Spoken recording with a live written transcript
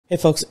Hey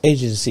folks,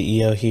 AJ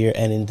the CEO here,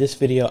 and in this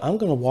video, I'm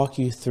going to walk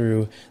you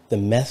through the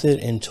method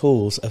and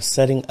tools of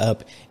setting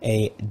up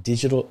a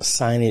digital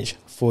signage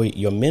for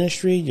your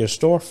ministry, your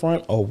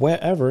storefront, or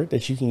wherever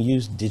that you can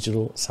use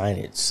digital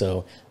signage.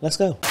 So let's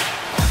go.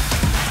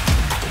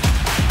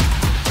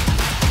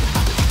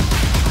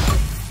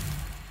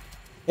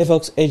 Hey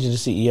folks,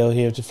 AJ the CEO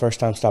here. It's the first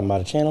time stopping by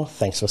the channel.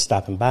 Thanks for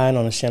stopping by. And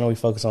on this channel, we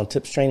focus on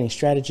tips, training,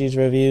 strategies,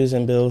 reviews,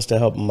 and builds to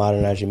help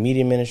modernize your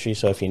media ministry.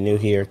 So if you're new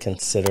here,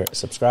 consider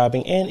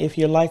subscribing. And if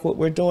you like what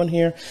we're doing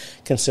here,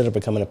 consider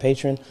becoming a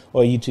patron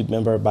or a YouTube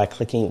member by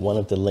clicking one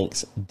of the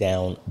links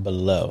down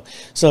below.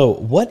 So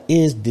what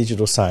is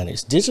digital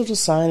signage? Digital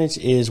signage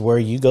is where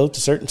you go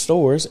to certain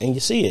stores and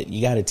you see it.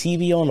 You got a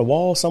TV on the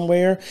wall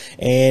somewhere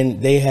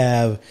and they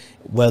have,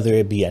 whether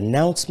it be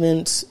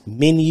announcements,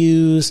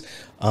 menus,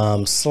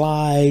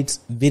 slides,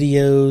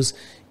 videos,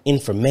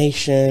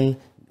 information,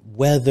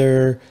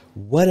 weather,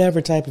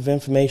 whatever type of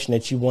information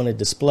that you want to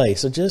display.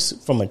 So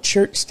just from a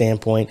church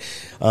standpoint,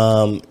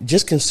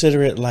 just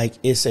consider it like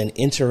it's an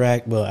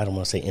well, I don't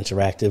want to say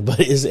interactive,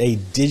 but it's a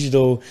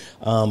digital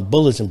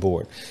bulletin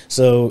board.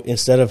 So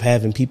instead of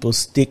having people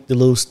stick the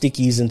little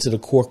stickies into the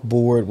cork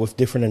board with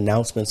different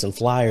announcements and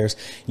flyers,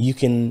 you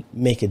can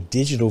make a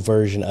digital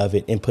version of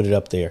it and put it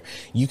up there.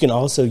 You can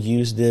also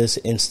use this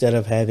instead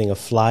of having a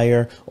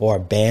flyer or a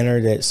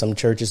banner that some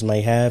churches may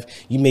have.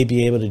 You may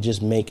be able to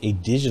just make a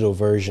digital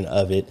version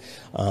of it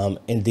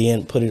and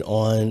then put it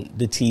on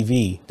the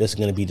TV that's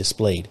going to be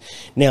displayed.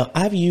 Now,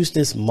 I've used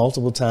this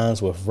multiple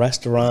times with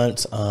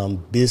restaurants,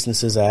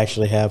 businesses. I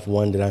actually have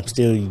one that I'm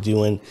still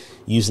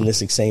using this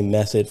same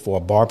method for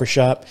a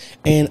barbershop.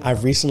 And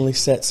I've recently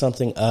set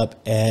something up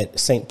at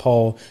St.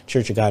 Paul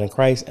Church of God in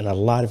Christ, and a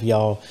lot of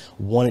y'all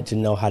wanted to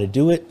know how to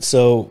do it.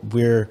 So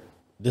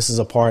this is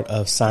a part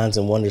of Signs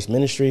and Wonders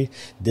Ministry.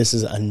 This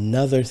is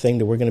another thing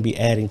that we're going to be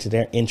adding to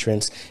their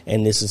entrance,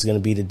 and this is going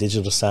to be the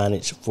digital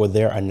signage for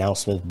their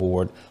announcement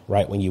board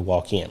right when you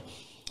walk in.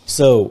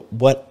 So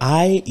what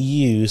I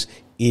use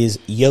is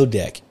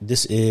Yodeck.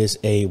 This is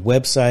a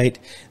website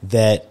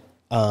that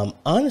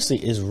honestly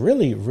is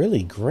really,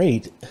 really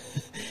great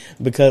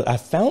because I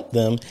found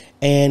them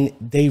and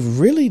they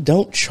really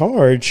don't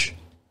charge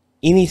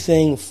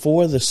anything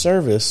for the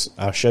service.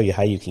 I'll show you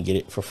how you can get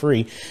it for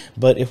free.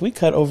 But if we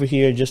cut over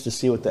here just to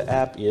see what the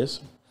app is.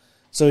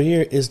 So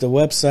here is the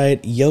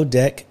website,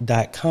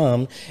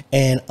 Yodeck.com,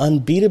 and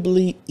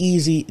unbeatably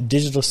easy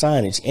digital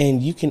signage.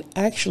 And you can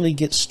actually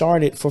get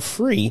started for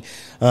free.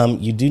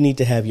 You do need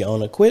to have your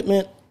own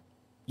equipment.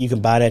 You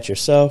can buy that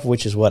yourself,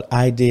 which is what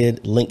I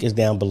did. Link is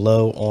down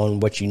below on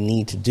what you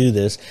need to do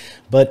this.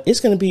 But it's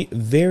going to be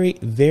very,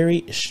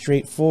 very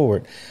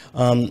straightforward.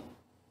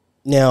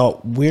 Now,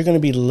 we're going to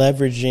be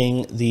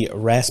leveraging the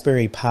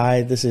Raspberry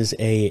Pi. This is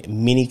a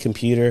mini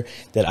computer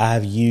that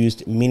I've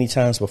used many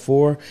times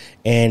before,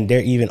 and they're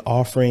even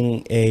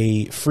offering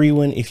a free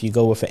one if you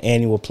go with an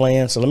annual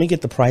plan. So let me get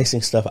the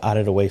pricing stuff out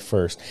of the way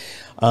first.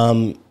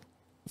 For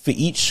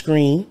each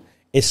screen,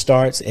 it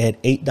starts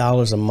at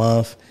 $8 a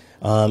month.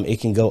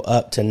 It can go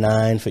up to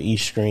 $9 for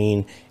each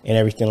screen and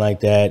everything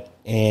like that.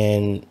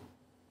 And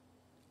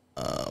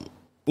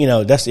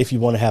that's if you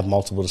want to have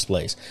multiple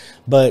displays,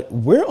 but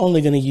we're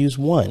only going to use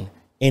one.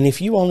 And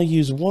if you only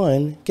use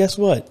one, guess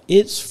what?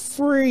 It's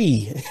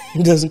free.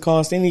 It doesn't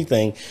cost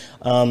anything.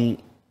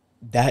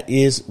 That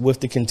is with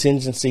the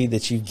contingency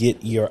that you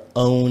get your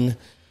own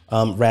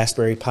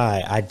Raspberry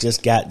Pi. I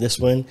just got this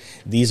one.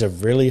 These are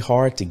really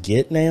hard to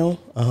get now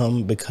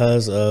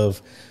because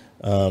of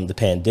the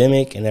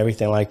pandemic and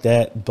everything like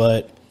that.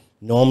 But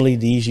normally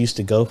these used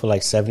to go for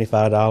like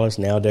 $75.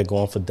 Now they're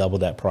going for double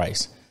that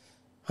price.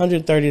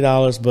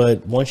 $130,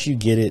 but once you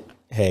get it,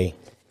 hey,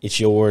 it's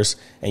yours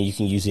and you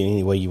can use it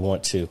any way you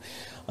want to.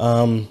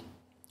 So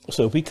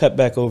if we cut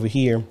back over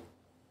here,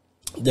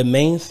 the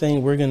main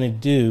thing we're going to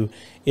do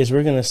is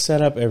we're going to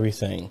set up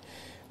everything,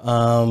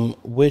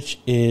 which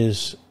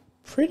is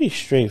pretty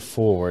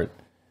straightforward.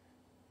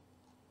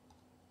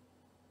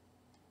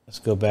 Let's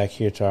go back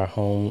here to our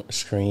home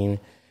screen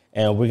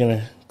and we're going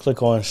to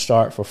click on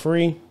Start for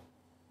Free.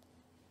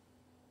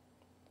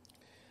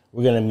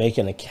 We're going to make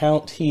an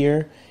account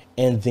here.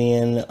 And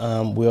then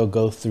we'll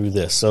go through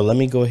this. So let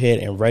me go ahead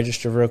and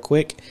register real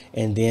quick,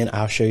 and then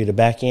I'll show you the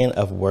back end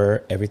of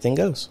where everything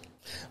goes.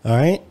 All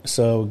right.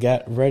 So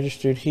got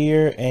registered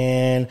here.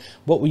 And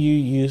what will you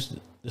use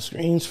the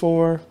screens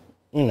for?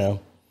 I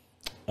don't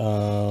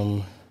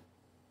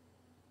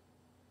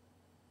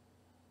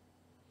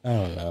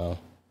know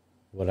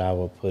what I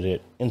will put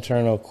it.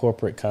 Internal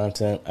corporate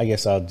content. I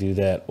guess I'll do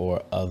that,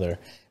 or other.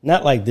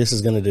 Not like this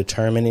is going to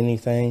determine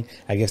anything.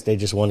 I guess they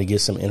just want to get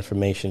some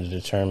information to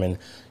determine,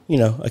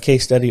 a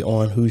case study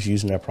on who's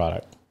using their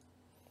product.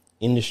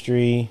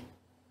 Industry.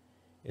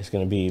 It's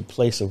going to be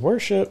place of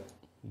worship.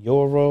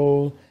 Your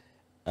role.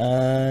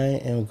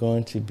 I am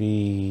going to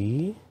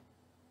be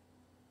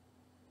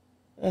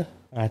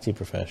IT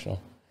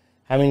professional.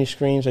 How many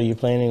screens are you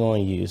planning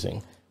on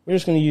using? We're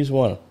just going to use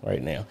one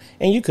right now.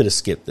 And you could have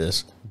skipped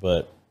this,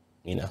 but,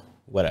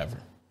 whatever.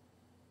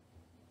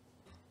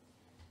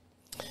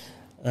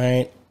 All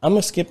right. I'm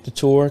going to skip the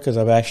tour because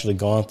I've actually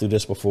gone through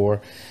this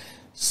before.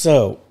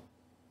 So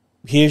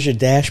here's your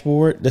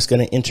dashboard that's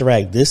going to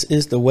interact. This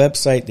is the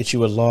website that you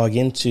would log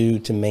into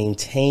to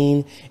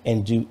maintain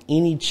and do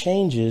any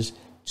changes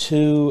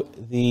to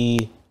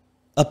the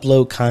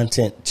upload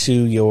content to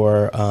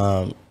your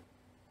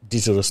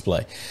digital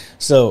display.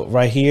 So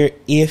right here,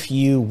 if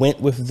you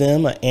went with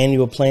them, an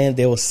annual plan,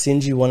 they will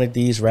send you one of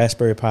these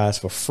Raspberry Pis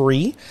for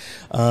free.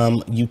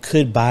 You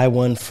could buy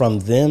one from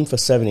them for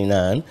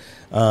 $79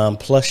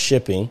 plus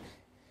shipping.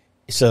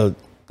 So,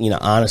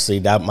 honestly,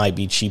 that might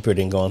be cheaper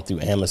than going through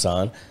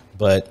Amazon.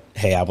 But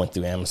hey, I went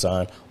through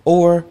Amazon.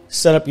 Or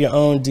set up your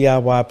own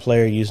DIY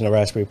player using a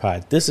Raspberry Pi.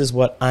 This is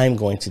what I'm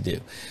going to do.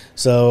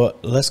 So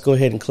let's go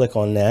ahead and click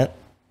on that.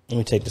 Let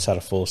me take this out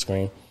of full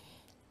screen.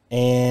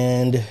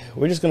 And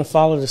we're just going to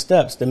follow the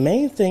steps. The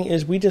main thing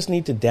is we just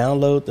need to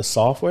download the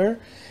software.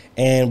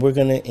 And we're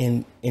going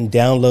to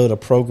download a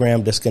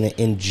program that's going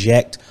to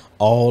inject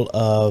all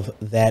of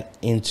that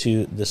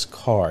into this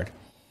card.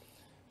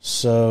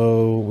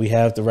 So we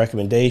have the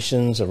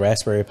recommendations of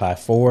Raspberry Pi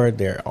 4.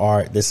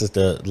 This is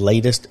the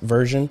latest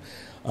version.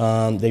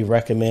 They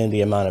recommend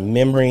the amount of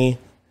memory.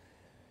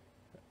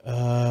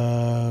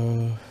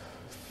 And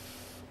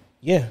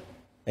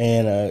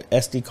a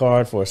SD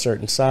card for a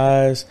certain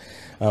size.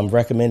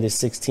 Recommended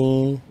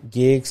 16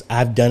 gigs.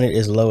 I've done it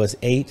as low as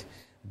 8,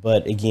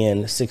 but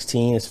again,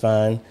 16 is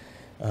fine.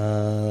 Yeah.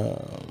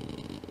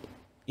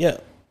 All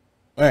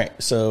right.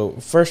 So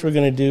first we're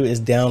going to do is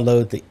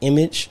download the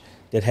image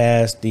that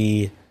has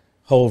the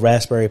whole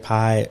Raspberry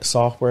Pi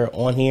software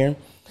on here.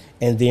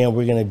 And then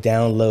we're going to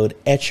download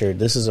Etcher.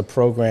 This is a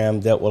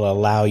program that will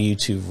allow you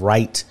to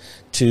write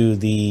to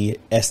the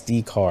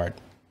SD card.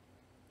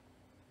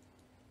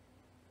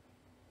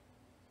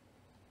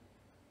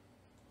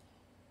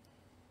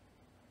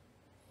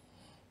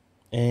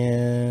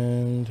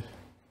 And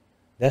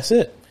that's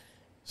it.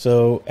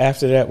 So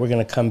after that, we're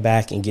going to come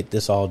back and get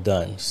this all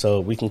done. So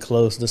we can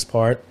close this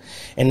part.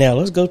 And now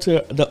let's go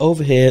to the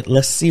overhead.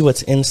 Let's see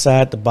what's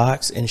inside the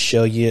box and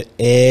show you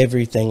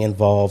everything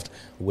involved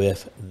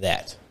with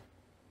that.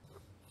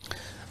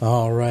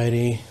 All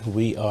righty,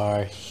 we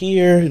are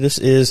here. This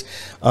is,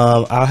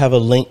 I'll have a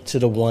link to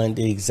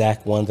the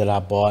exact one that I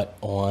bought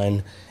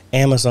on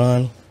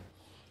Amazon.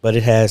 But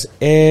it has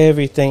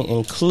everything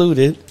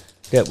included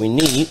that we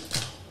need.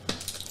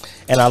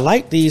 And I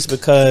like these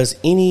because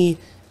any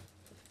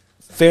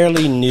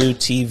fairly new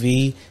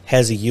TV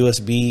has a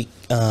USB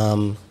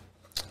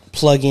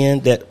plug-in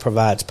that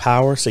provides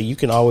power. So you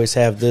can always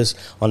have this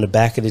on the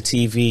back of the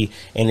TV,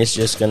 and it's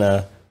just going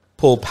to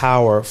pull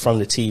power from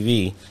the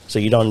TV. So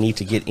you don't need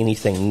to get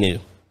anything new.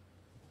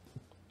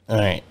 All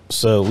right.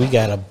 So we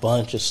got a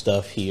bunch of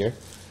stuff here.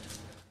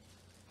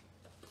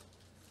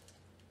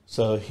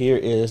 So here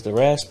is the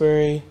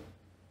Raspberry.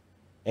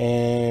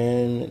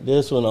 And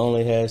this one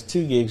only has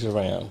 2 gigs of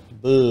RAM.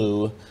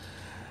 Boo.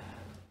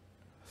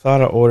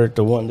 Thought I ordered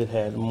the one that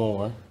had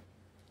more.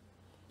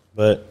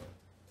 But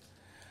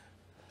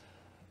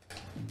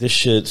this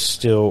should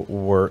still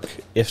work.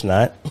 If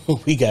not,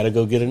 we got to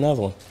go get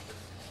another one.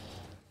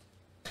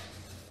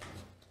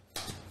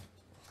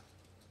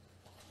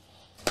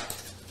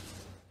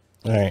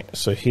 All right,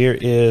 so here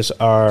is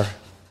our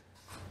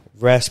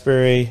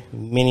Raspberry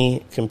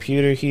Mini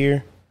computer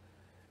here.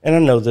 And I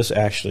know this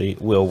actually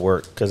will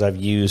work because I've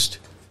used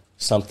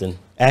something.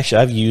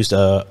 Actually, I've used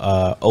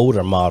a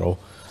older model,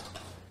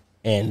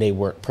 and they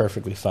work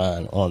perfectly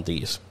fine on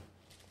these.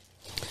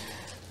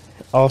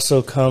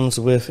 Also comes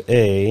with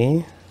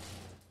a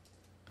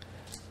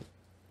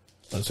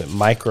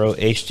micro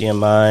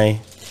HDMI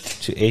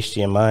to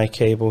HDMI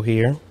cable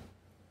here.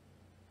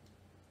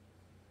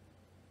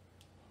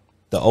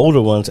 The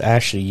older ones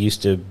actually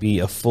used to be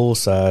a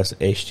full-size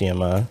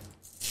HDMI.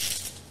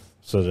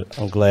 So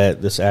I'm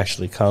glad this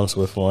actually comes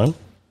with one.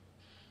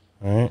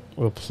 All right,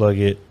 we'll plug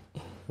it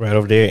right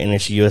over there, and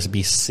it's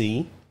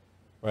USB-C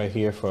right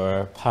here for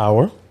our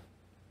power.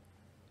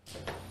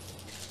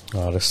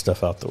 All this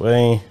stuff out the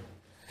way.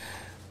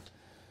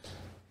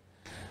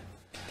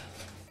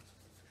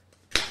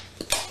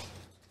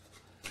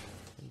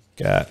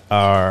 Got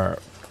our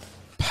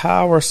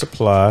power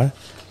supply,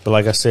 but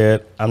like I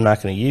said, I'm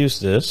not going to use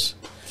this.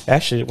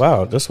 Actually,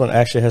 wow, this one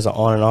actually has an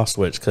on and off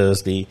switch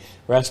because the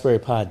Raspberry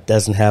Pi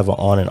doesn't have an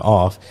on and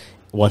off.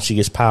 Once it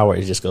gets power,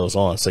 it just goes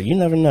on. So you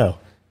never know.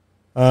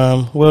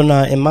 Well,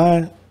 now in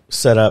my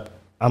setup,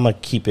 I'm going to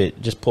keep it,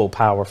 just pull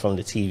power from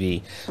the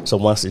TV. So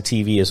once the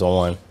TV is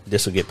on,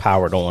 this will get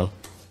powered on.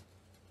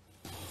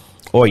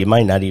 Or you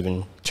might not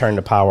even turn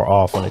the power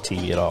off on the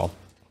TV at all.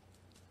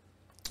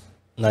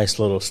 Nice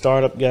little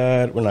startup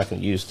guide. We're not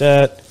going to use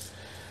that.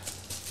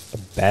 A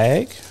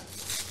bag.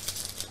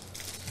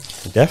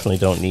 Definitely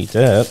don't need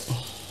that.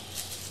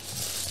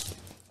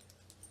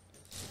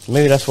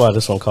 Maybe that's why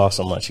this one cost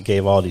so much. It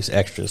gave all these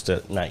extras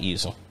to not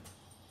use them.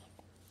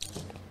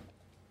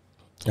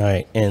 All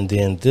right, and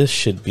then this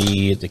should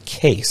be the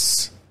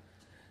case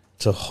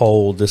to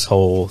hold this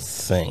whole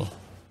thing.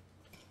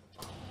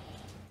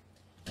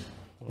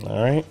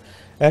 All right,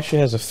 actually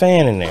has a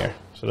fan in there,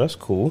 so that's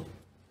cool.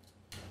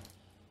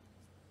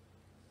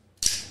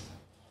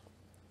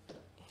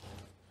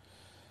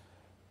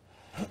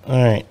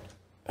 All right.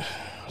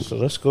 So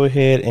let's go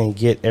ahead and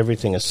get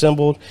everything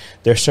assembled.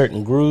 There are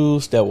certain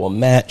grooves that will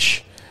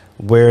match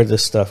where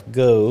this stuff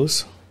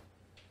goes.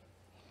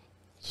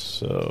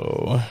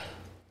 So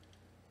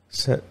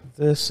set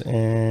this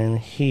in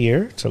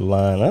here to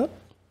line up.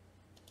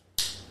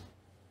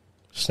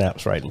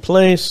 Snaps right in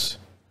place.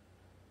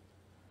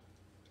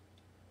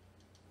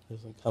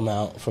 Doesn't come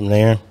out from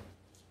there.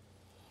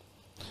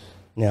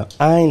 Now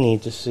I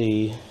need to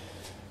see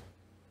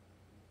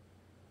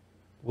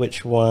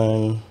which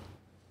one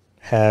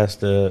has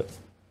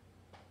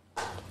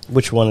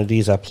which one of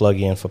these I plug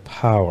in for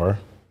power.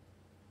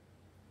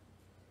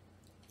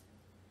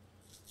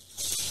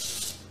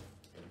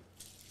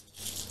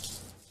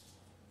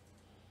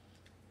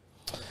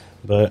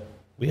 But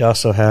we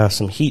also have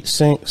some heat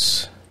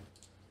sinks,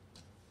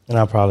 and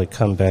I'll probably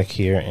come back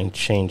here and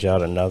change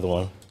out another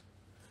one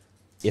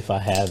if I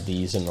have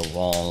these in the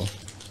wrong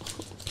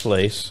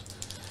place.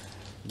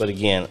 But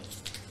again,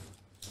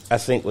 I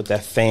think with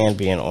that fan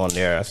being on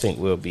there, I think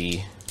we'll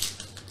be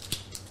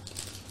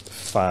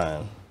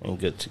fine and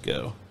good to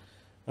go.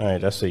 All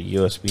right, that's a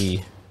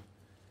USB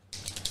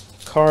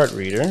card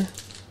reader.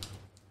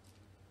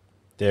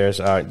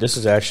 This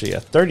is actually a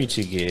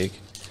 32 gig,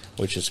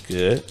 which is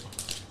good.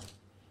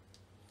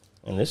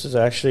 And this is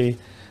actually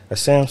a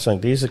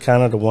Samsung. These are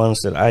kind of the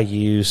ones that I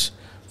use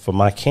for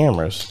my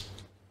cameras,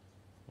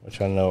 which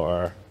I know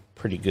are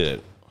pretty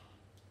good.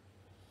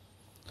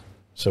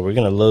 So we're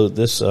going to load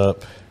this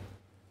up,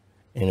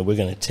 and we're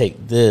going to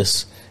take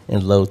this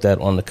and load that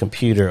on the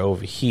computer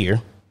over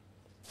here.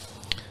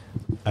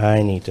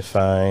 I need to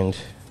find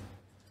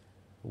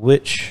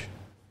which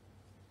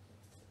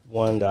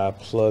one that I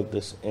plug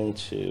this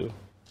into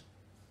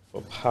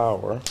for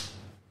power.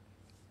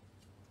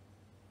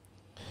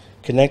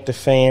 Connect the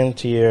fan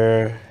to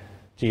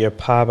your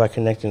pi by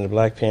connecting the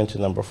black pin to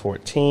number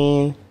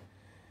 14,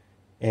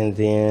 and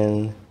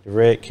then the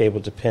red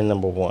cable to pin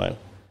number 1.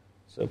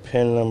 So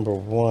pin number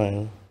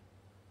 1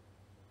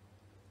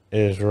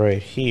 is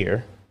right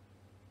here.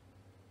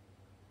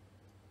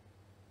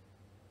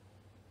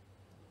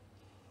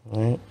 All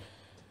right.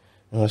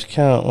 And let's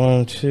count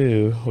 1,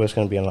 2. Well, it's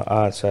going to be on the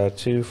odd side.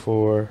 2,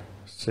 4,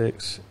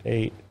 6,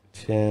 8,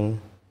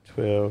 10,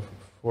 12,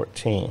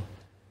 14.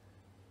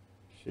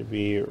 Should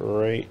be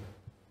right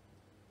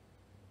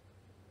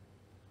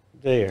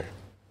there.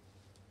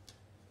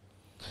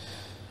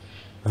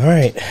 All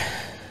right.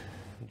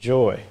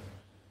 Joy.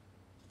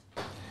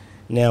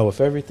 Now,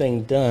 with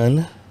everything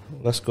done,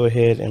 let's go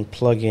ahead and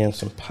plug in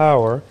some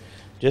power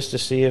just to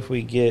see if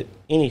we get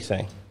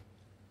anything.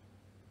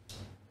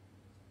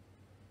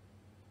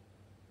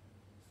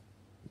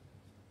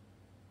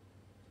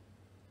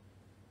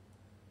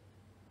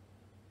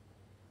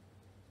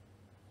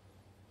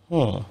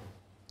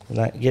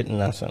 Not getting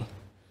nothing.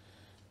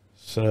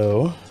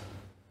 So,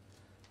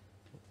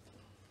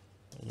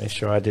 make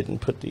sure I didn't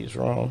put these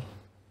wrong.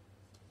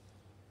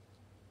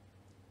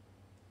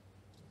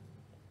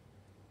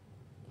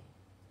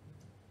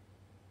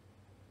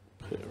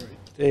 Put it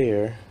right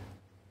there.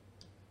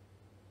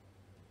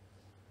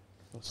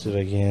 Let's do it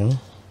again.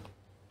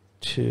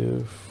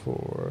 2,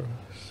 4,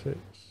 6,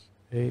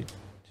 8,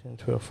 10,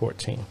 12,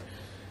 14.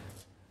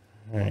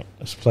 All right,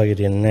 let's plug it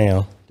in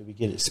now. Did we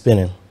get it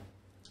spinning?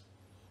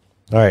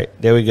 All right,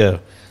 there we go.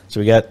 So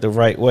we got the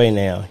right way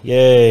now.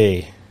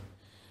 Yay.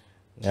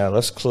 Now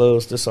let's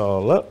close this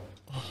all up.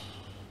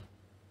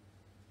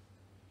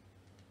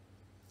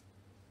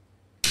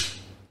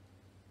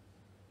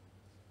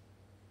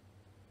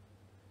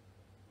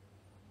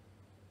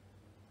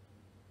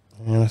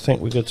 And I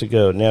think we're good to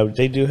go. Now,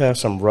 they do have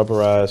some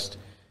rubberized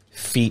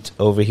feet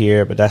over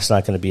here, but that's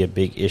not going to be a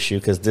big issue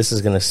because this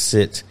is going to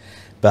sit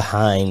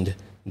behind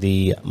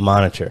the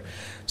monitor.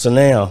 So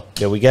now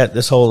that we got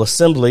this whole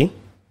assembly,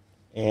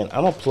 and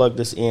I'm going to plug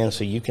this in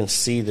so you can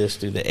see this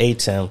through the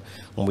ATEM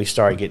when we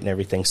start getting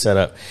everything set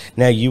up.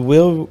 Now,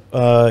 you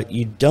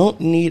don't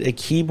need a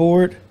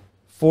keyboard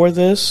for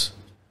this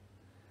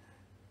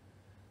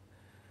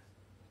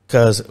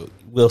because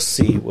we'll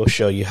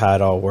show you how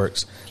it all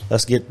works.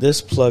 Let's get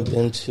this plugged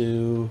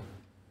into,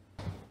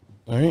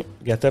 all right,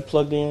 got that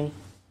plugged in.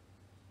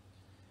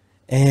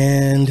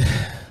 And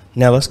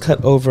now let's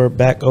cut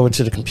back over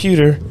to the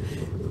computer,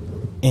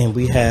 and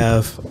we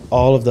have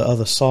all of the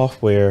other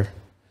software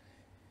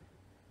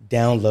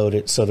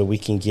downloaded so that we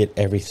can get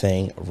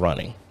everything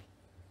running.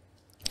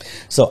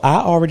 So I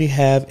already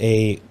have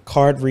a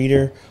card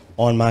reader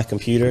on my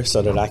computer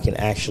so that I can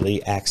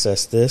actually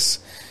access this.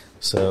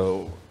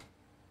 So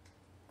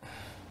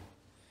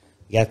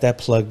got that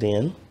plugged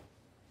in.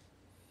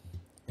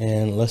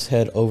 And let's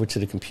head over to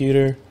the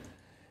computer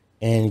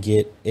and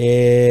get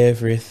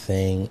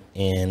everything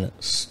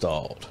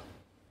installed.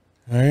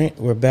 All right,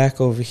 we're back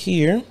over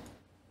here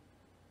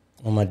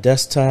on my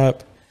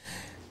desktop.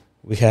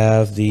 We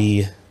have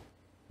the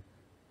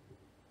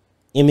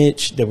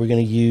image that we're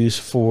going to use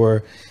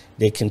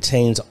that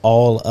contains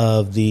all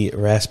of the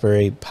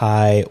Raspberry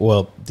Pi,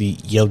 the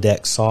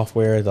Yodeck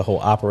software, the whole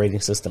operating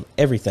system,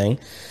 everything.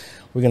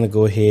 We're going to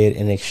go ahead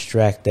and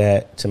extract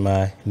that to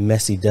my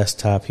messy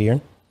desktop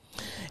here.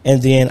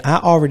 And then I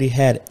already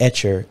had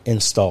Etcher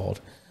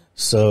installed.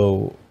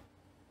 So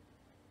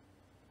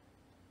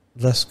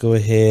let's go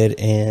ahead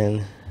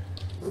and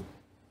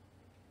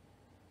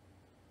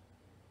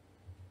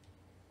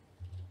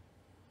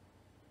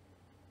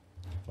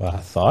well, I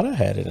thought I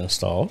had it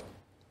installed.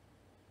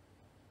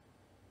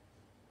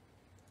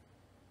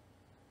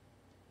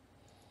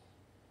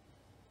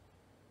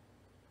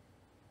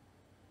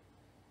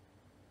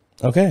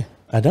 Okay,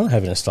 I don't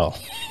have it installed.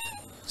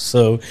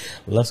 So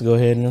let's go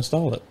ahead and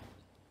install it.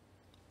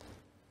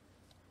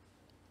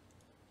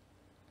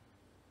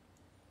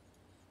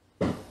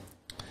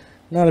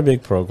 Not a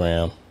big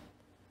program.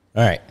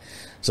 All right,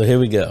 so here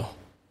we go.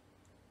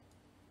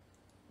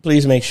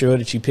 Please make sure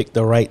that you pick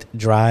the right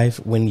drive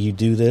when you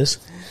do this.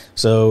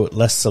 So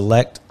let's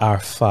select our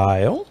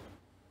file.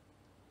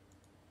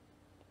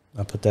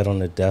 I'll put that on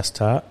the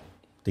desktop,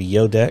 the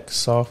Yodeck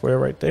software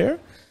right there.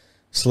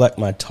 Select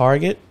my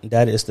target.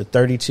 That is the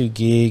 32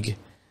 gig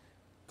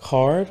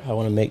card. I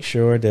want to make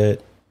sure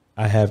that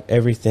I have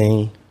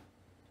everything.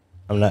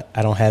 I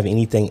don't have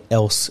anything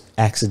else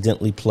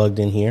accidentally plugged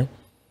in here.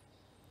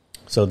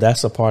 So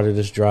that's a part of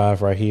this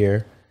drive right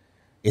here.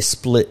 It's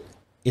split.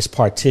 It's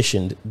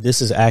partitioned.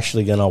 This is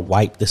actually going to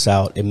wipe this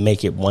out and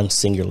make it one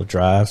singular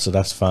drive. So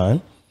that's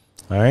fine.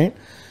 All right.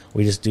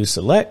 We just do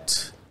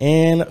select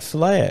and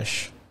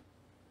flash.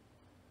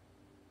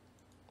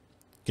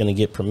 Going to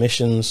get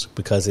permissions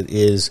because it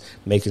is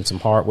making some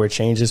hardware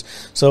changes.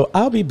 So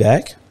I'll be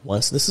back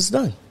once this is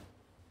done.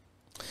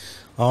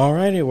 All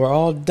righty, we're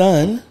all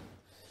done.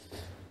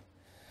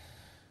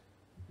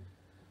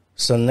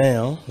 So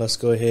now let's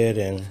go ahead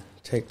and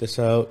take this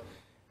out,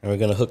 and we're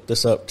going to hook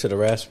this up to the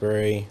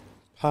Raspberry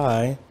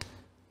Pi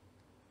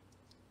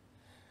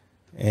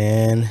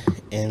and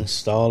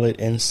install it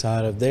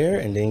inside of there,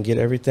 and then get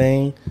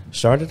everything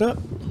started up.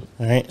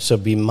 All right, so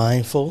be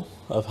mindful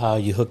of how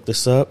you hook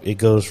this up. It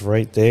goes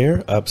right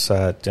there,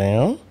 upside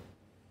down.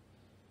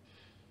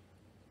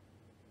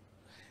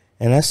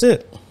 And that's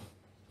it.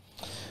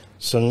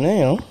 So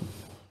now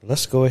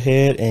let's go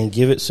ahead and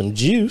give it some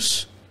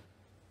juice.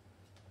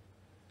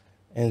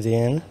 And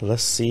then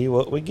let's see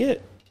what we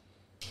get.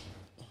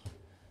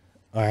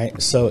 All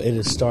right, so it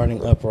is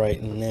starting up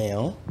right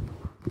now.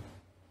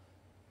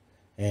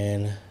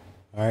 And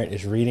all right,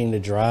 it's reading the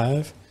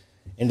drive.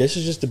 And this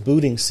is just the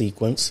booting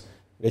sequence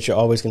that you're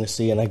always going to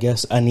see. And I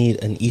guess I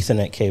need an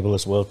Ethernet cable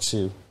as well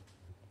too.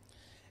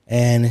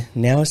 And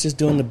now it's just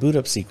doing the boot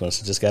up sequence.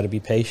 You just got to be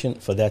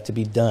patient for that to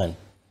be done.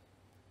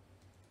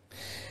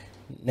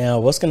 Now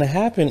what's going to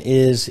happen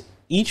is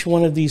each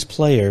one of these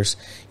players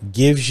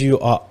gives you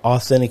an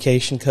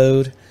authentication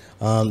code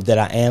that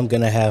I am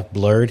going to have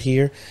blurred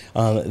here.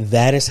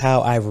 That is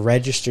how I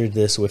registered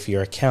this with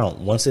your account.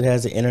 Once it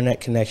has the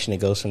internet connection, it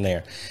goes from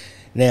there.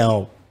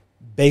 Now,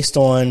 based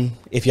on,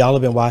 if y'all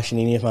have been watching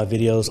any of my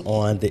videos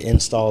on the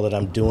install that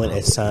I'm doing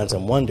at Signs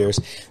and Wonders,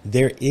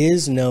 there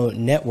is no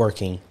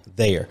networking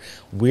there.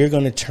 We're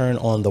going to turn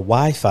on the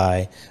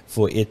Wi-Fi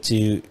for it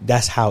to,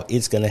 that's how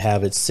it's going to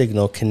have its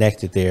signal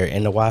connected there.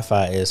 And the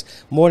Wi-Fi is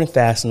more than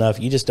fast enough.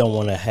 You just don't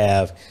want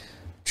to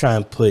try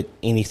and put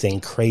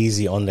anything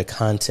crazy on the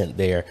content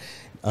there.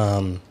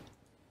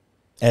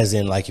 As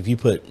in, like, if you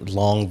put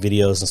long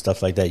videos and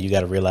stuff like that, you got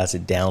to realize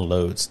it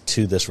downloads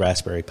to this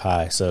Raspberry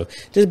Pi. So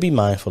just be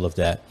mindful of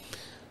that.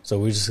 So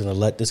we're just going to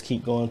let this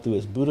keep going through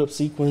its boot up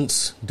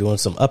sequence, doing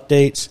some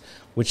updates,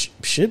 which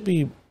should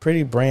be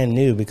pretty brand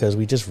new because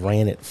we just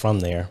ran it from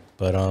there.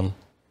 But all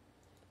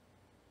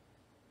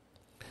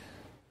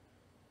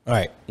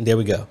right, there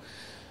we go.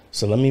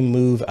 So let me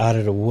move out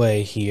of the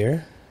way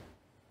here.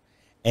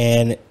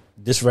 And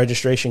this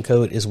registration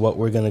code is what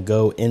we're going to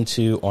go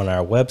into on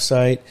our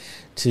website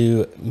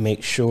to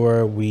make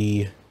sure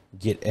we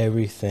get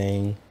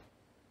everything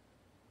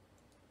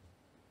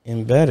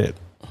embedded.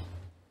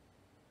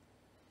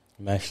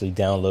 I'm actually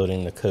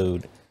downloading the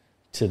code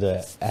to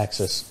the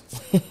access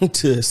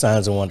to the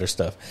Signs and Wonder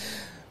stuff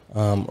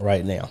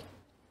right now.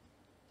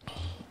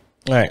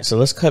 All right, so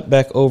let's cut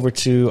back over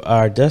to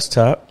our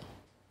desktop.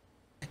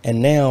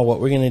 And now what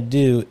we're going to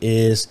do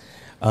is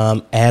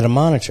add a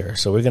monitor.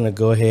 So we're going to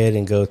go ahead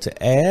and go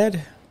to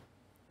add.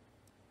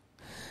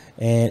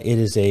 And it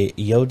is a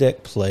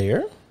Yodeck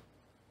player.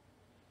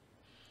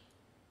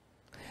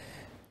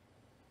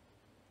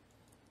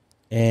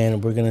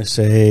 And we're going to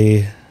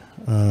say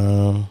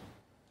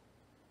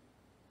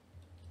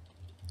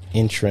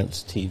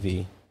entrance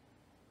TV.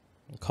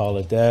 Call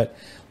it that.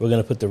 We're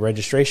going to put the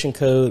registration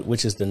code,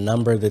 which is the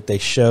number that they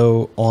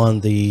show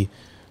on the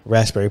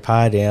Raspberry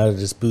Pi down to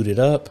just boot it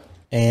up.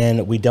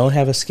 And we don't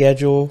have a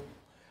schedule.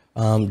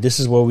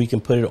 This is where we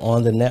can put it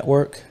on the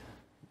network,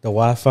 the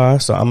Wi-Fi.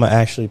 So I'm going to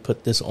actually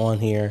put this on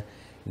here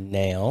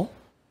now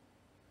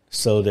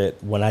so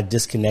that when I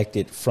disconnect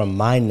it from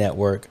my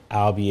network,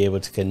 I'll be able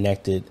to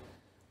connect it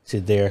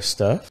to their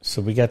stuff.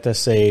 So we got that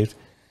saved.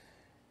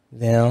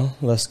 Now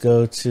let's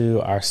go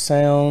to our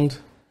sound.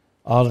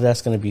 All of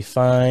that's going to be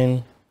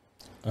fine.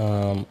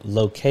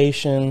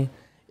 Location.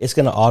 It's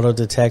going to auto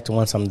detect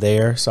once I'm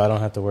there, so I don't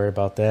have to worry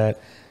about that.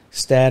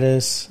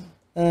 Status.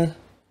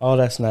 All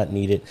that's not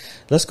needed.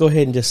 Let's go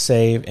ahead and just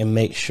save and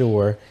make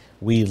sure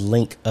we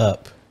link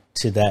up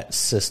to that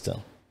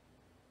system.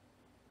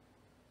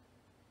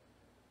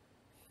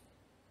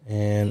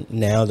 And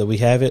now that we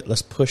have it,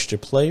 let's push to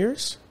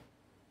players.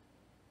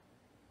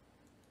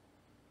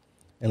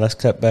 And let's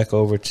cut back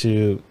over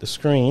to the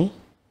screen.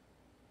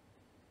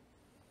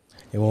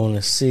 And we want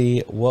to see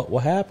what will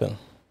happen.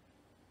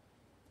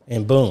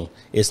 And boom,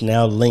 it's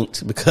now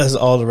linked because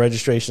all the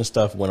registration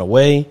stuff went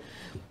away.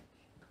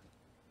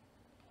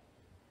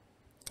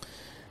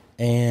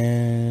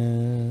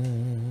 And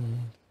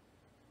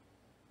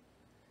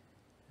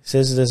it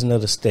says it doesn't know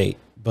the state,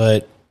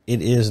 but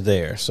it is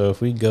there. So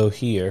if we go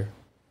here.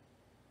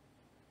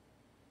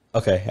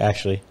 Okay,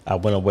 actually, I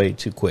went away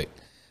too quick.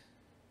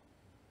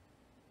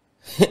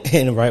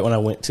 And right when I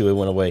went to it,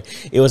 went away.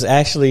 It was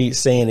actually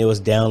saying it was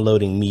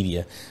downloading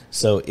media.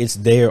 So it's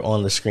there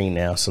on the screen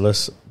now. So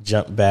let's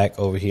jump back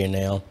over here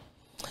now.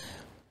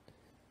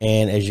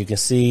 And as you can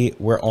see,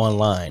 we're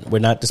online. We're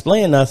not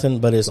displaying nothing,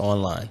 but it's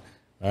online.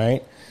 All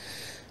right.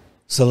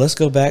 So let's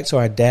go back to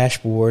our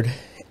dashboard.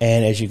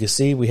 And as you can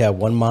see, we have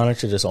one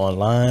monitor that's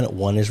online.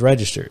 One is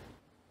registered.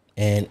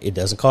 And it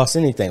doesn't cost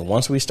anything.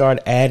 Once we start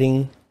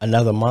adding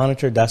another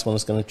monitor, that's when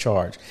it's going to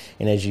charge.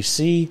 And as you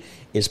see,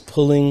 it's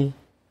pulling.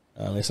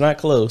 It's not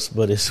close,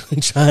 but it's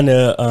trying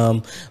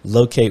to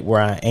locate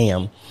where I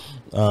am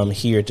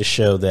here to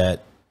show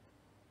that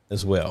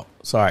as well.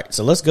 So, all right,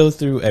 so let's go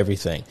through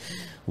everything.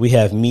 We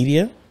have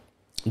media.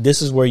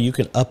 This is where you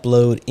can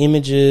upload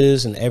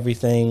images and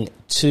everything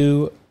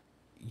to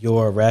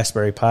your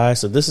Raspberry Pi.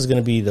 So this is going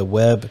to be the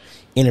web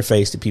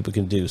interface that people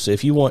can do. So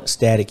if you want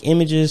static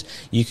images,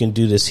 you can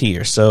do this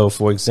here. So,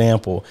 for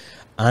example,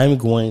 I'm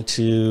going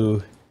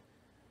to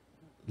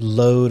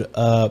load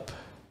up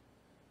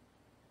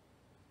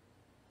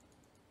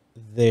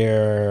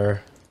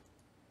their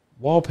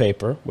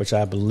wallpaper, which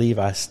I believe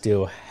I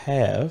still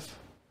have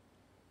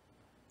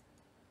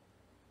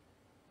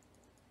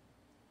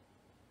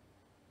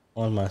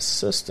on my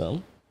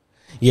system.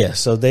 Yeah,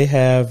 so they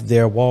have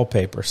their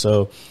wallpaper.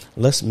 So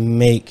let's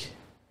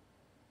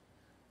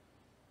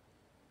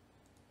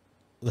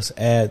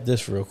add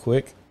this real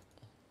quick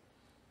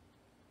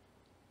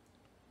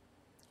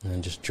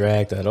and just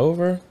drag that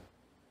over.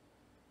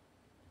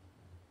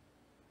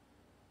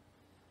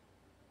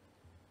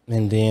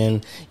 And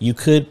then you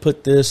could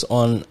put this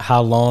on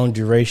how long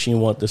duration you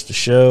want this to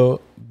show.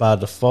 By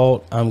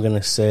default, I'm going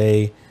to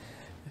say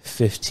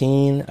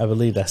 15. I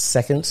believe that's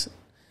seconds.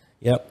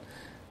 Yep.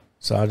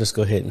 So I'll just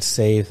go ahead and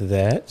save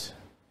that.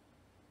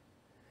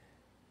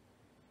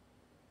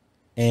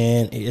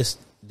 And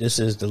this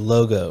is the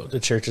logo, the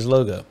church's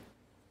logo.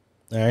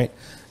 All right.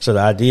 So the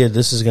idea,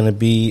 this is going to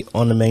be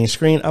on the main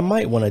screen. I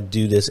might want to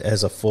do this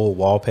as a full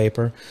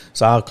wallpaper.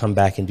 So I'll come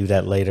back and do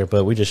that later,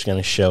 but we're just going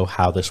to show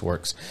how this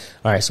works.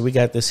 All right. So we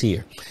got this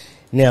here.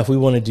 Now, if we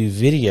want to do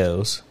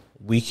videos,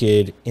 we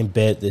could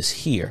embed this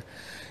here.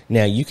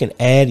 Now you can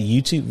add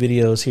YouTube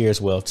videos here as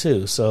well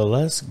too. So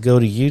let's go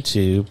to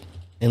YouTube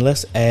and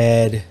let's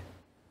add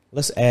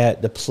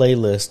the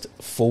playlist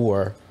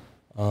for,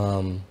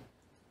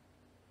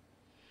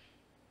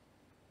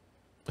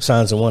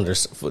 Signs and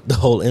Wonders, the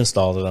whole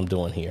install that I'm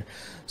doing here.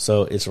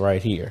 So it's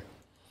right here.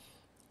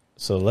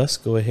 So let's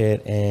go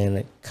ahead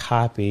and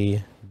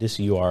copy this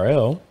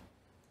URL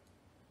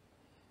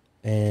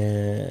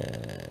and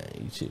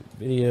YouTube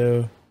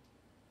video.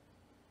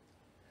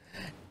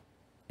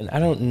 And I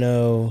don't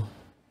know.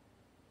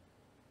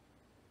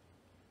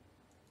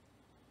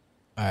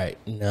 All right.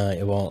 No,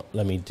 it won't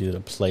let me do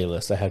the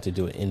playlist. I have to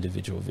do an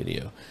individual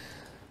video.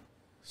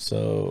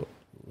 So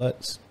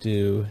let's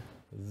do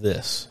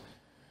this.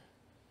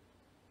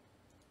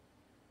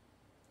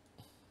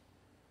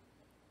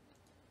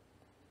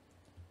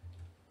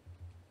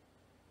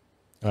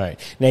 All right.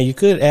 Now you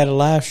could add a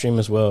live stream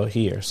as well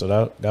here.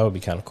 So that would be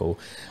kind of cool.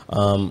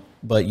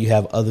 But you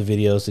have other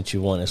videos that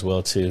you want as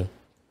well too.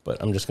 But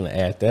I'm just going to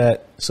add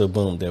that. So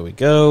boom, there we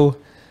go.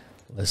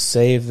 Let's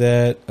save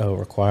that. Oh,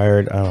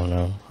 required. I don't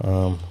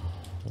know.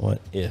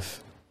 What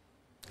if?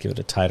 Give it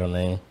a title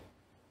name.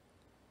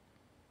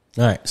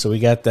 All right. So we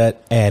got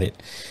that added.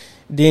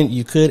 Then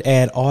you could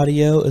add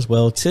audio as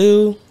well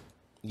too.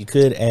 You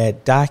could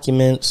add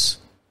documents,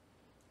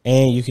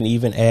 and you can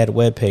even add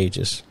web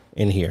pages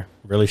in here.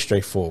 Really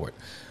straightforward.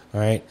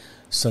 All right.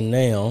 So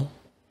now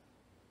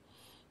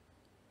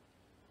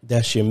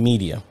that's your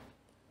media.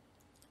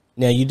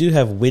 Now you do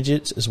have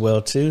widgets as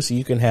well too. So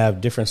you can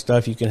have different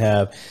stuff. You can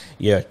have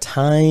your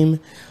time.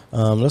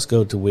 Let's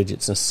go to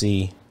widgets and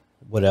see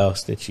what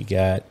else that you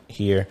got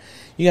here.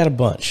 You got a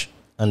bunch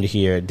under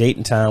here: date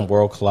and time,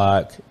 world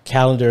clock,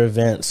 calendar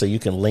event. So you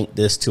can link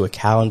this to a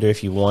calendar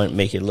if you want,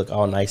 make it look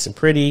all nice and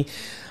pretty.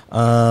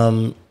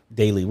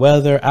 Daily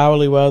weather,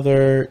 hourly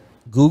weather,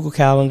 Google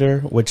Calendar,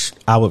 which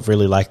I would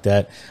really like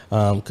that,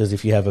 because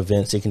if you have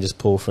events, it can just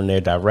pull from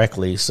there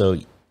directly. So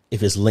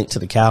if it's linked to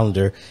the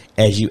calendar,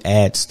 as you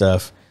add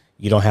stuff,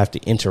 you don't have to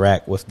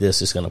interact with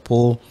this. It's going to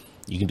pull.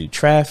 You can do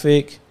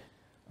traffic,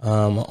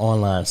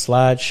 online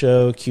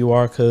slideshow,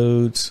 QR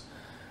codes,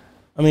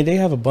 I mean, they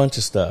have a bunch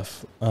of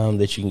stuff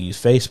that you can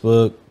use.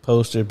 Facebook,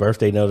 poster,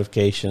 birthday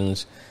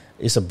notifications.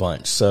 It's a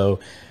bunch. So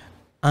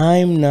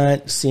I'm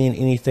not seeing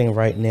anything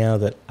right now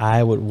that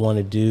I would want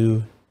to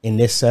do in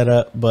this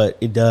setup, but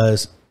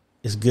it's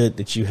good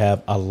that you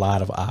have a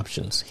lot of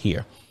options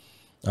here.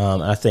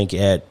 I think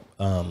at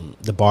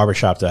the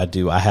barbershop that I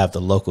do, I have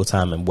the local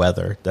time and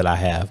weather that I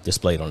have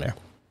displayed on there.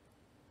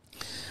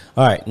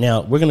 All right,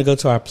 now we're going to go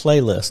to our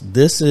playlist.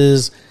 This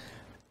is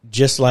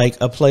just like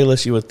a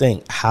playlist you would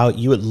think, how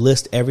you would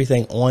list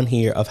everything on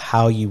here of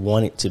how you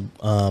want it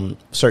to,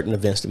 certain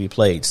events to be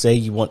played. Say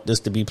you want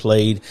this to be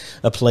played,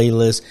 a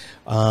playlist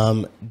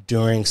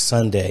during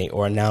Sunday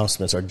or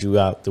announcements or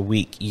throughout the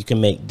week. You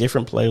can make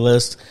different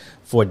playlists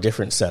for a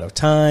different set of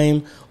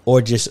time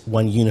or just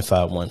one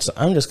unified one. So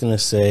I'm just going to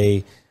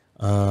say,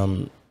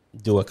 do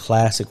a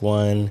classic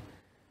one.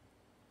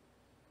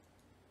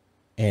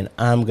 And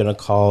I'm going to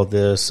call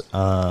this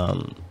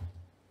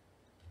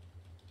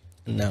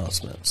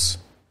announcements.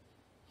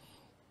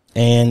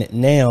 And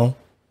now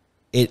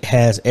it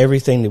has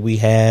everything that we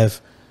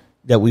have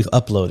that we've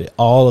uploaded,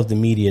 all of the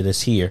media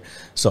that's here.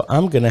 So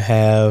I'm going to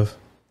have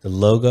the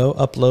logo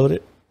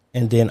uploaded,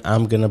 and then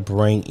I'm going to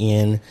bring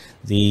in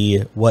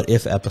the what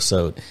if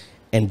episode.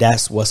 And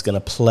that's what's going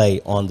to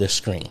play on this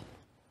screen.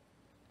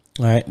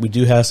 All right. We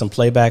do have some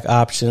playback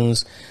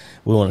options.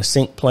 We want to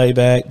sync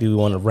playback. Do we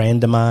want to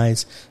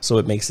randomize so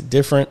it makes it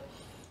different?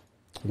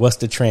 What's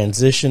the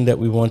transition that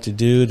we want to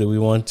do? Do we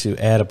want to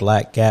add a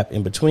black gap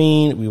in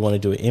between? We want to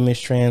do an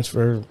image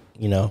transfer,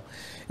 and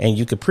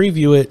you could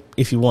preview it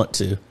if you want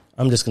to.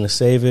 I'm just going to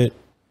save it.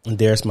 And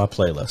there's my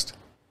playlist.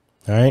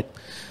 All right.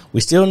 We're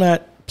still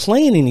not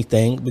playing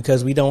anything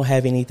because we don't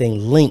have anything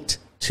linked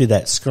to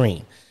that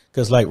screen.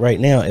 Because like right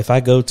now, if I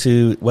go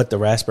to what the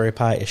Raspberry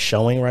Pi is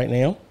showing right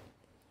now,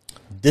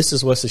 this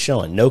is what's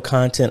showing. No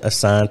content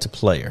assigned to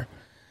player.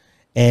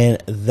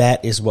 And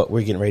that is what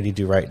we're getting ready to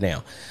do right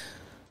now.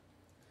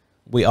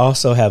 We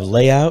also have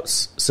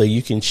layouts, so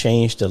you can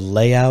change the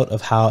layout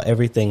of how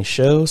everything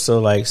shows. So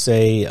like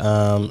say,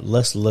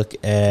 let's look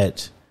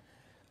at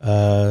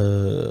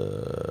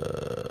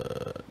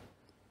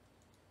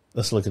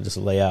this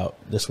layout,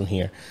 this one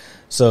here.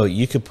 So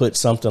you could put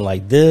something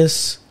like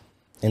this,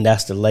 and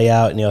that's the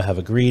layout, and you'll have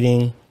a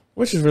greeting,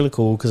 which is really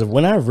cool because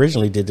when I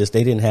originally did this,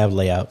 they didn't have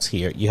layouts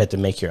here. You had to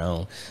make your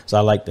own. So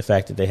I like the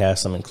fact that they have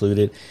some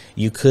included.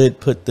 You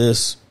could put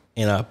this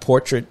in a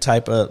portrait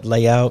type of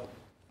layout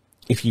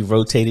if you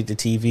rotated the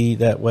TV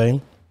that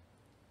way.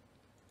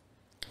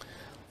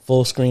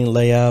 Full screen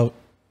layout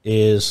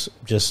is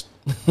just,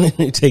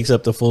 it takes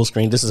up the full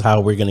screen. This is how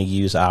we're going to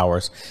use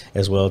ours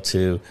as well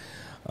too.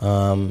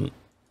 And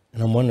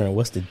I'm wondering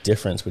what's the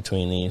difference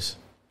between these.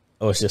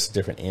 Oh, it's just a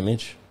different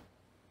image.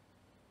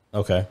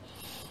 Okay.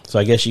 So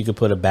I guess you could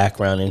put a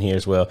background in here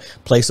as well.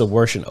 Place of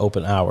worship,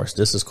 open hours.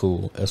 This is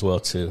cool as well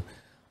too.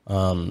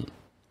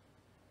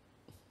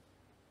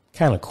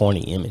 Kind of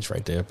corny image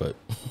right there, but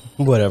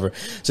whatever.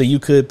 So you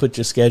could put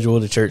your schedule,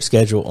 the church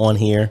schedule on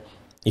here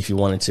if you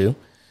wanted to.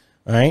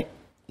 All right.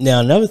 Now,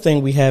 another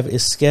thing we have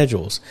is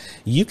schedules.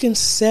 You can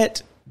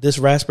set this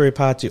Raspberry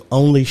Pi to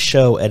only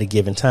show at a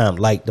given time,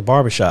 like the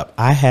barbershop.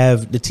 I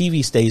have the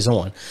TV stays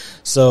on.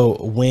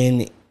 So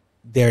when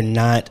they're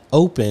not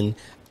open,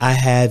 I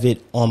have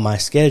it on my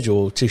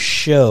schedule to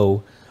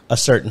show a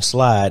certain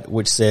slide,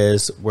 which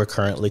says we're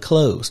currently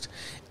closed.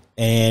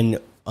 And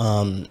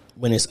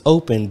when it's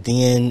open,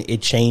 then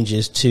it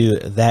changes to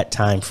that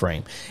time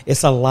frame.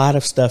 It's a lot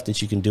of stuff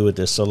that you can do with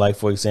this. So like,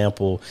 for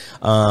example,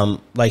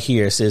 like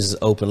here, it says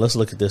it's open. Let's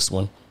look at this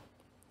one.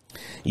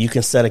 You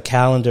can set a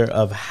calendar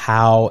of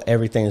how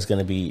everything is going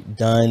to be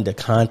done, the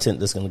content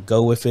that's going to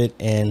go with it.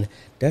 And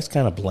that's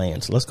kind of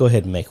bland. So let's go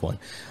ahead and make one.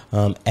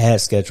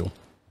 Add schedule.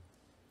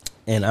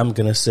 And I'm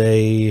going to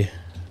say,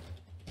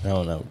 I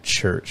don't know,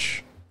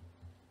 church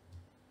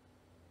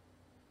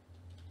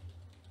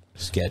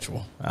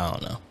schedule. I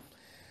don't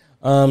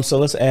know. So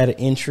let's add an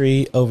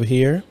entry over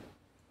here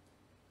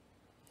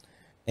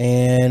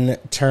and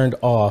turned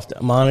off.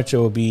 The monitor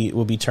will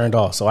be turned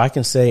off. So I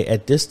can say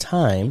at this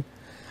time,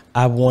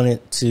 I want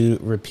it to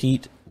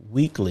repeat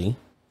weekly,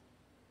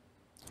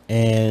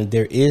 and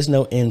there is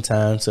no end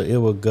time. So it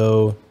will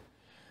go,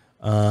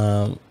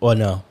 or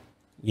no.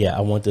 Yeah,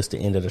 I want this to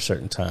end at a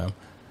certain time.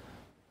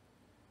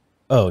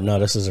 Oh, no,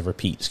 this is a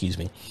repeat. Excuse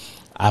me.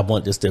 I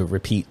want this to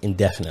repeat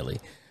indefinitely.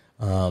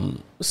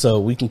 So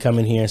we can come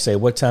in here and say,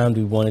 what time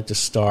do we want it to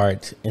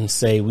start? And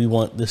say we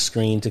want the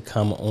screen to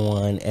come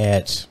on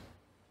at,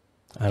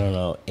 I don't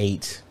know,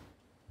 8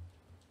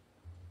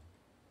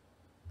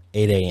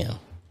 a.m.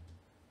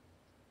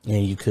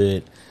 And you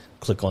could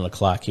click on the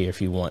clock here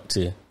if you want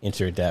to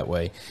enter it that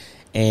way.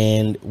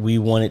 And we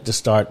want it to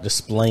start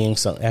displaying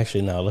something.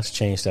 Actually, no, let's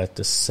change that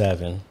to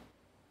 7.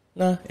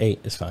 No,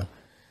 8 is fine.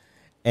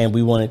 And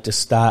we want it to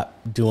stop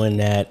doing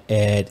that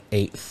at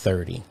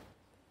 8:30.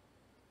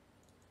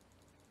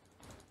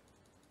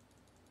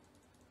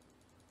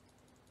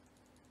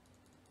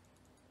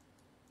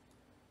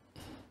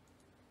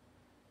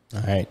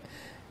 All right.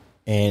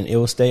 And it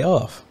will stay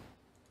off.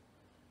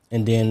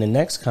 And then the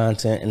next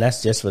content, and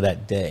that's just for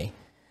that day.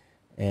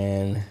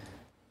 and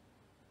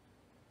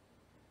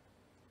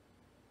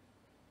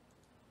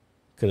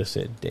could have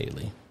said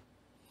daily.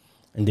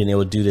 And then it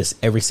would do this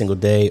every single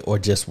day or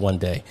just one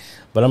day.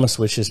 But I'm going to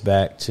switch this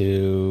back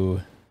to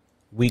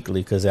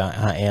weekly because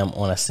I am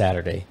on a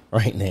Saturday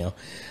right now.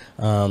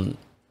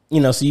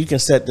 So you can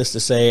set this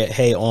to say,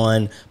 hey,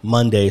 on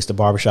Mondays, the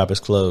barbershop is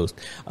closed.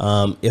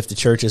 If the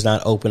church is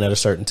not open at a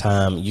certain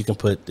time, you can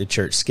put the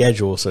church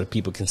schedule so that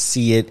people can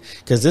see it,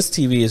 because this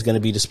TV is going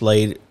to be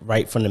displayed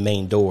right from the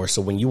main door.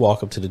 So when you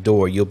walk up to the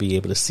door, you'll be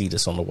able to see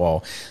this on the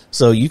wall.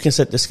 So you can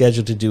set the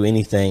schedule to do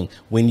anything,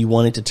 when you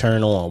want it to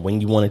turn on,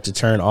 when you want it to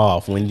turn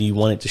off, when you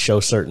want it to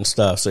show certain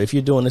stuff. So if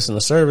you're doing this in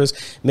the service,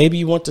 maybe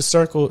you want to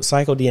cycle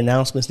the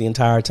announcements the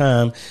entire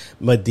time.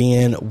 But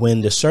then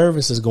when the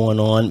service is going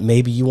on,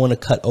 maybe you want to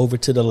cut over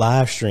to the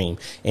live stream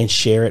and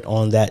share it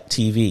on that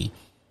TV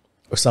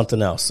or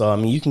something else. So, I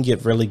mean, you can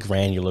get really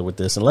granular with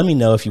this, and let me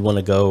know if you want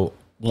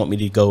me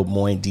to go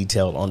more in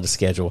detail on the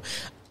schedule.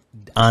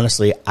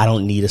 Honestly, I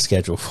don't need a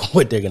schedule for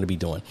what they're going to be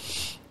doing.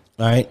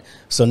 All right.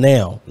 So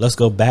now let's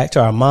go back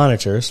to our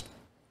monitors.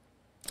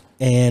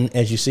 And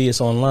as you see,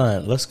 it's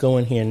online. Let's go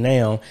in here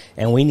now,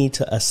 and we need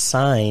to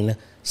assign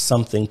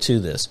something to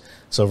this.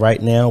 So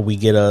right now we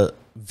get a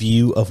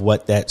view of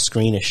what that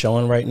screen is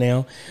showing right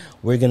now.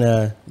 We can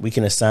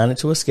assign it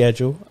to a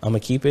schedule. I'm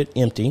going to keep it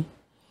empty.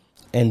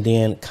 And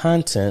then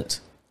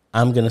content,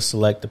 I'm going to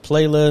select the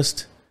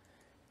playlist,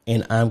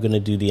 and I'm going to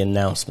do the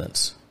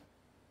announcements.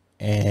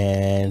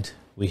 And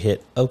we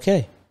hit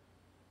OK.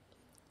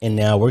 And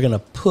now we're going to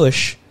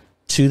push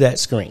to that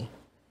screen.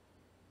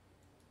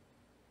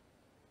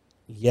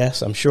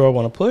 Yes, I'm sure I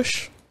want to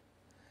push.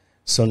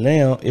 So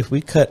now if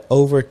we cut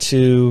over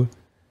to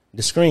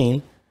the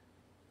screen,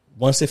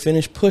 once it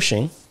finished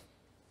pushing,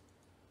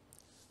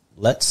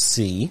 let's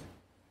see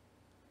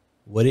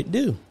what it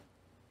do.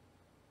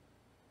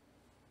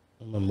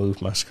 I'm going to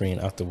move my screen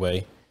out the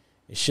way.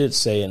 It should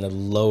say in the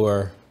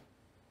lower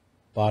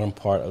bottom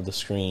part of the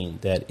screen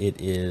that it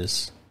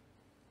is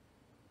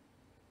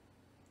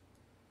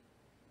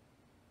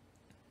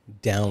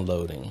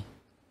downloading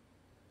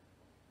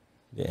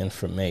the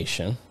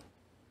information.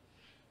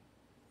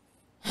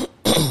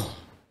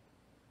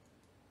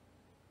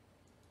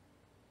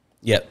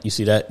 Yep, you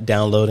see that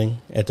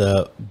downloading at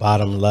the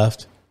bottom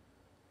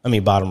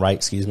bottom right,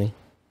 excuse me.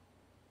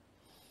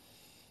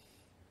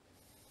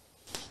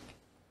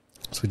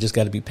 So we just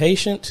got to be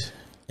patient,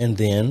 and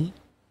then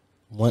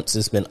once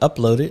it's been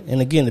uploaded,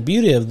 and again, the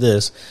beauty of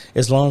this,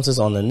 as long as it's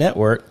on the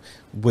network,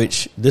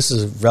 which this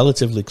is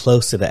relatively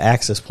close to the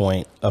access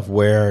point of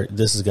where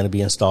this is going to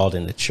be installed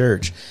in the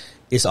church,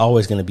 it's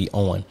always going to be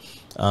on.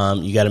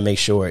 You got to make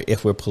sure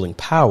if we're pulling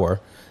power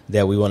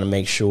that we want to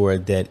make sure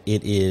that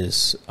it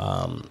is,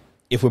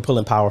 if we're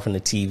pulling power from the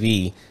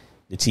TV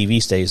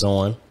stays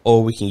on,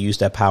 or we can use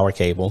that power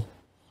cable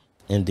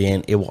and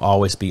then it will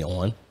always be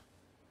on.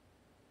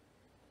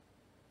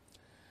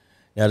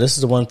 Now, this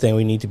is the one thing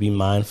we need to be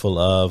mindful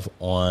of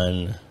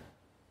on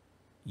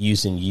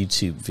using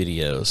YouTube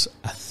videos.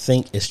 I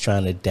think it's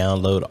trying to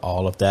download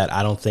all of that.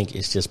 I don't think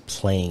it's just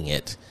playing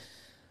it.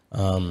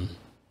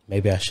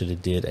 Maybe I should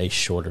have did a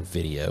shorter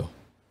video.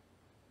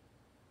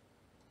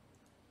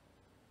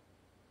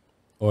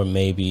 Or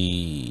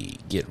maybe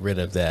get rid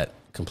of that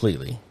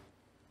completely.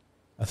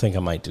 I think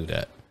I might do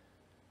that.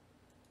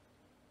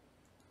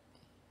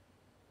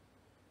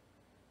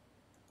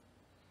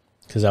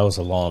 Because that was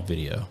a long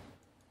video.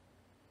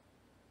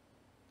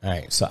 All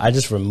right, so I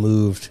just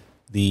removed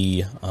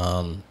the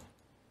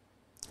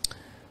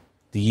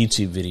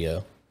YouTube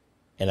video,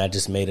 and I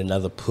just made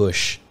another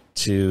push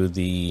to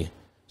the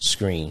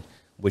screen,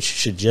 which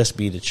should just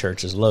be the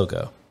church's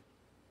logo.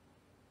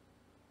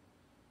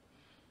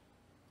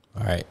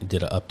 All right,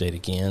 did an update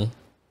again.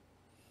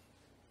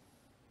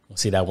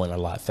 See, that went a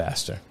lot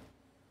faster.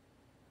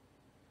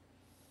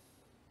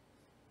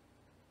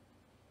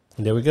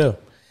 And there we go.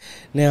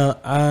 Now,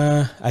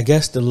 I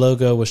guess the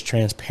logo was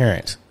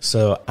transparent,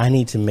 so I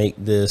need to make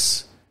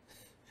this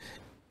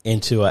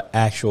into an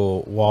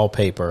actual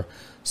wallpaper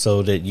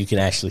so that you can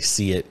actually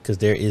see it, because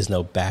there is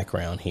no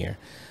background here.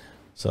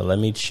 So let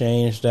me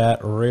change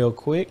that real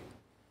quick.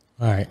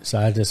 All right, so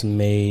I just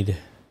made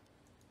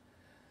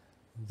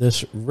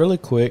this really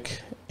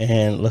quick,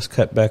 and let's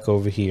cut back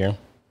over here.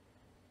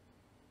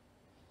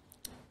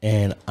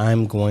 And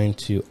I'm going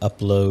to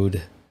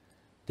upload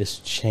this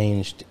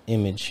changed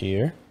image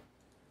here.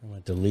 I'm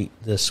going to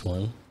delete this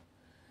one,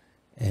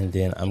 and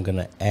then I'm going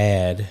to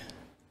add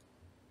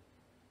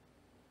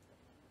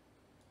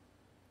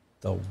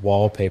the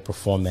wallpaper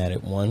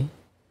formatted one.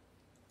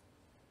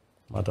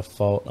 By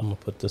default, I'm going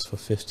to put this for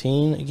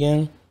 15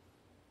 again.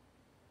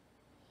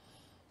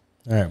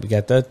 All right, we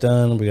got that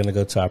done. We're going to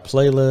go to our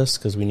playlist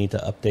because we need to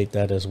update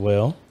that as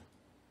well.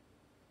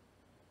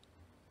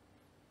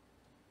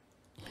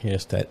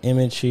 Here's that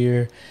image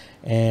here,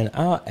 and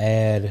I'll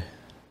add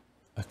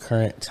a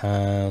current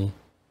time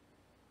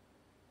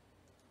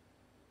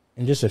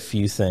and just a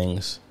few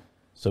things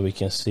so we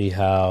can see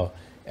how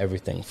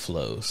everything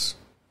flows.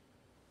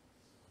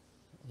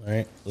 All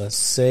right, let's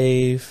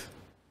save.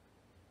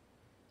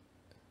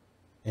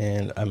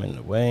 And I'm in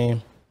the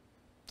way.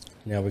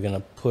 Now we're going to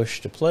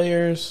push the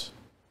players.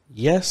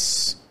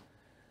 Yes.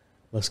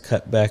 Let's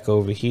cut back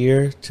over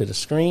here to the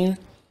screen.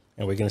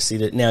 And we're going to see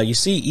that. Now, you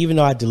see, even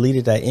though I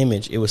deleted that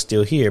image, it was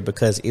still here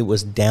because it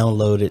was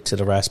downloaded to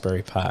the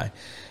Raspberry Pi.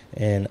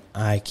 And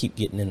I keep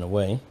getting in the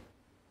way.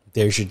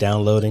 There's your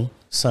downloading,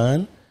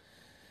 son.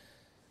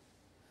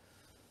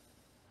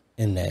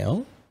 And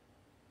now,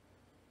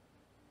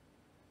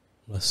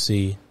 let's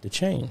see the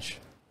change.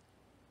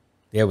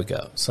 There we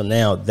go. So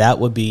now that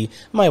would be,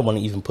 I might want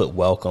to even put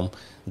welcome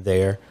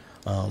there.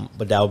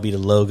 But that would be the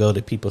logo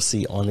that people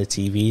see on the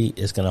TV.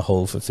 It's going to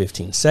hold for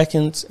 15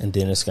 seconds, and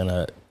then it's going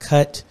to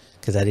cut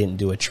because I didn't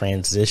do a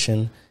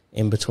transition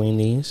in between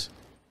these.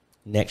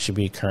 Next should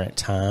be current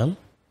time.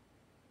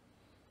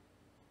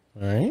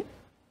 All right.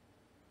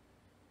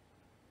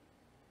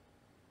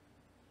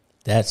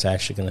 That's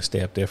actually going to stay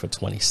up there for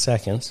 20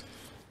 seconds.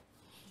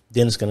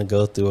 Then it's going to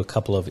go through a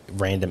couple of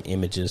random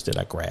images that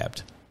I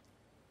grabbed.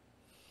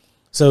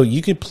 So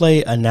you could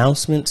play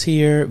announcements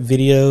here,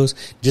 videos.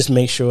 Just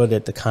make sure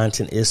that the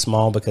content is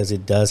small because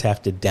it does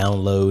have to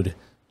download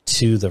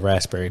to the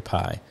Raspberry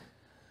Pi.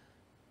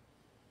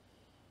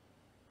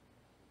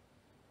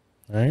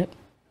 All right.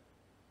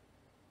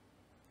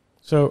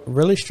 So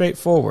really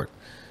straightforward.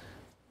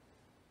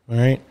 All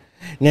right.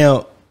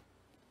 Now,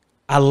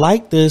 I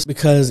like this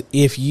because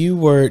if you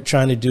were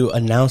trying to do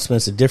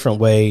announcements a different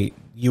way,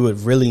 you would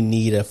really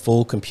need a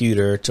full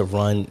computer to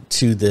run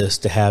to this,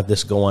 to have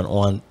this going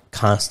on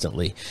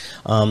constantly.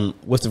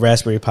 With the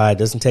Raspberry Pi, it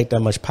doesn't take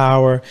that much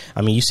power.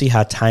 I mean, you see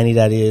how tiny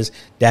that is.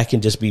 That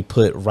can just be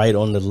put right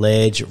on the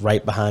ledge,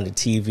 right behind the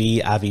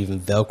TV. I've even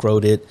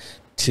Velcroed it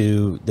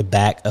to the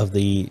back of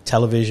the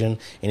television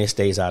and it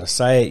stays out of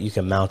sight. You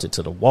can mount it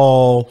to the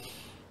wall.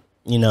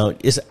 You know,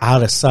 it's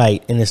out of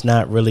sight and it's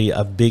not really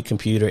a big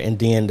computer. And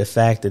then the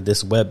fact that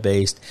this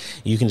web-based,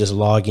 you can just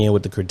log in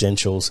with the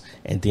credentials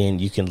and then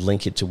you can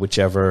link it to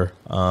whichever,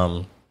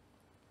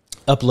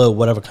 upload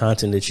whatever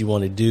content that you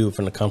want to do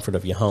from the comfort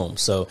of your home.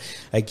 So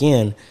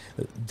again,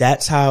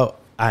 that's how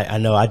I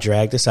know I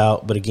dragged this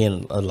out, but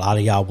again, a lot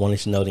of y'all wanted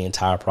to know the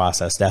entire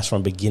process. That's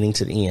from beginning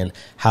to the end,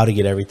 how to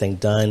get everything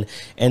done.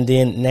 And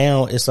then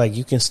now it's like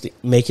you can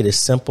make it as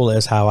simple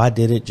as how I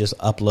did it, just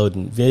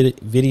uploading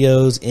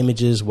videos,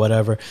 images,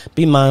 whatever.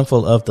 Be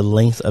mindful of the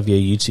length of your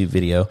YouTube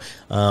video.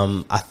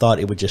 I thought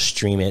it would just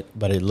stream it,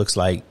 but it looks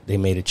like they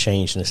made a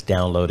change and it's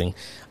downloading.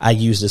 I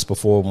used this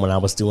before when I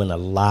was doing a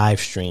live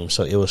stream,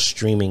 so it was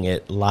streaming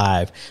it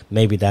live.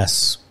 Maybe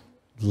that's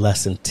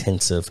less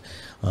intensive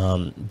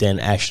than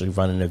actually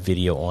running a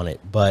video on it.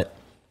 But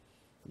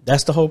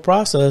that's the whole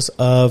process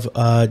of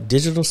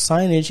digital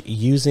signage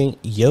using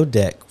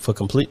Yodeck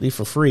completely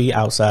for free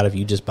outside of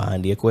you just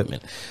buying the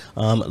equipment.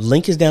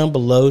 Link is down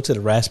below to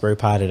the Raspberry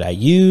Pi that I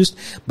used,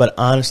 but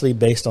honestly,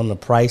 based on the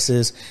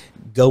prices,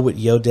 go with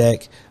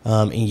Yodeck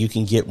and you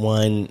can get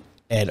one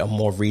at a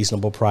more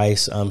reasonable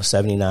price,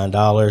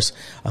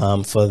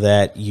 $79. For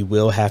that, you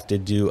will have to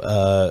do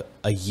a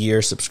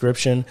year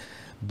subscription,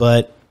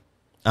 but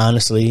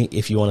honestly,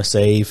 if you want to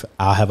save,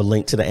 I'll have a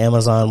link to the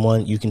Amazon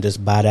one. You can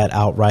just buy that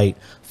outright,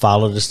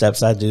 follow the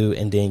steps I do,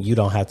 and then you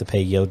don't have to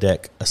pay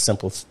Yodeck a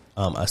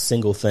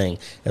single thing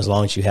as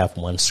long as you have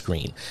one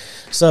screen.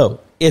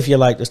 So if you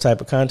like this type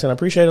of content, I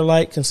appreciate a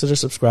like, consider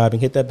subscribing,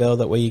 hit that bell.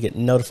 That way you get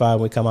notified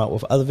when we come out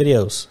with other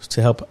videos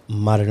to help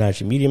modernize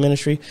your media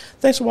ministry.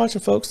 Thanks for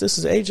watching, folks. This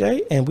is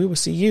AJ, and we will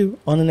see you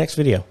on the next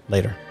video.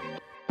 Later.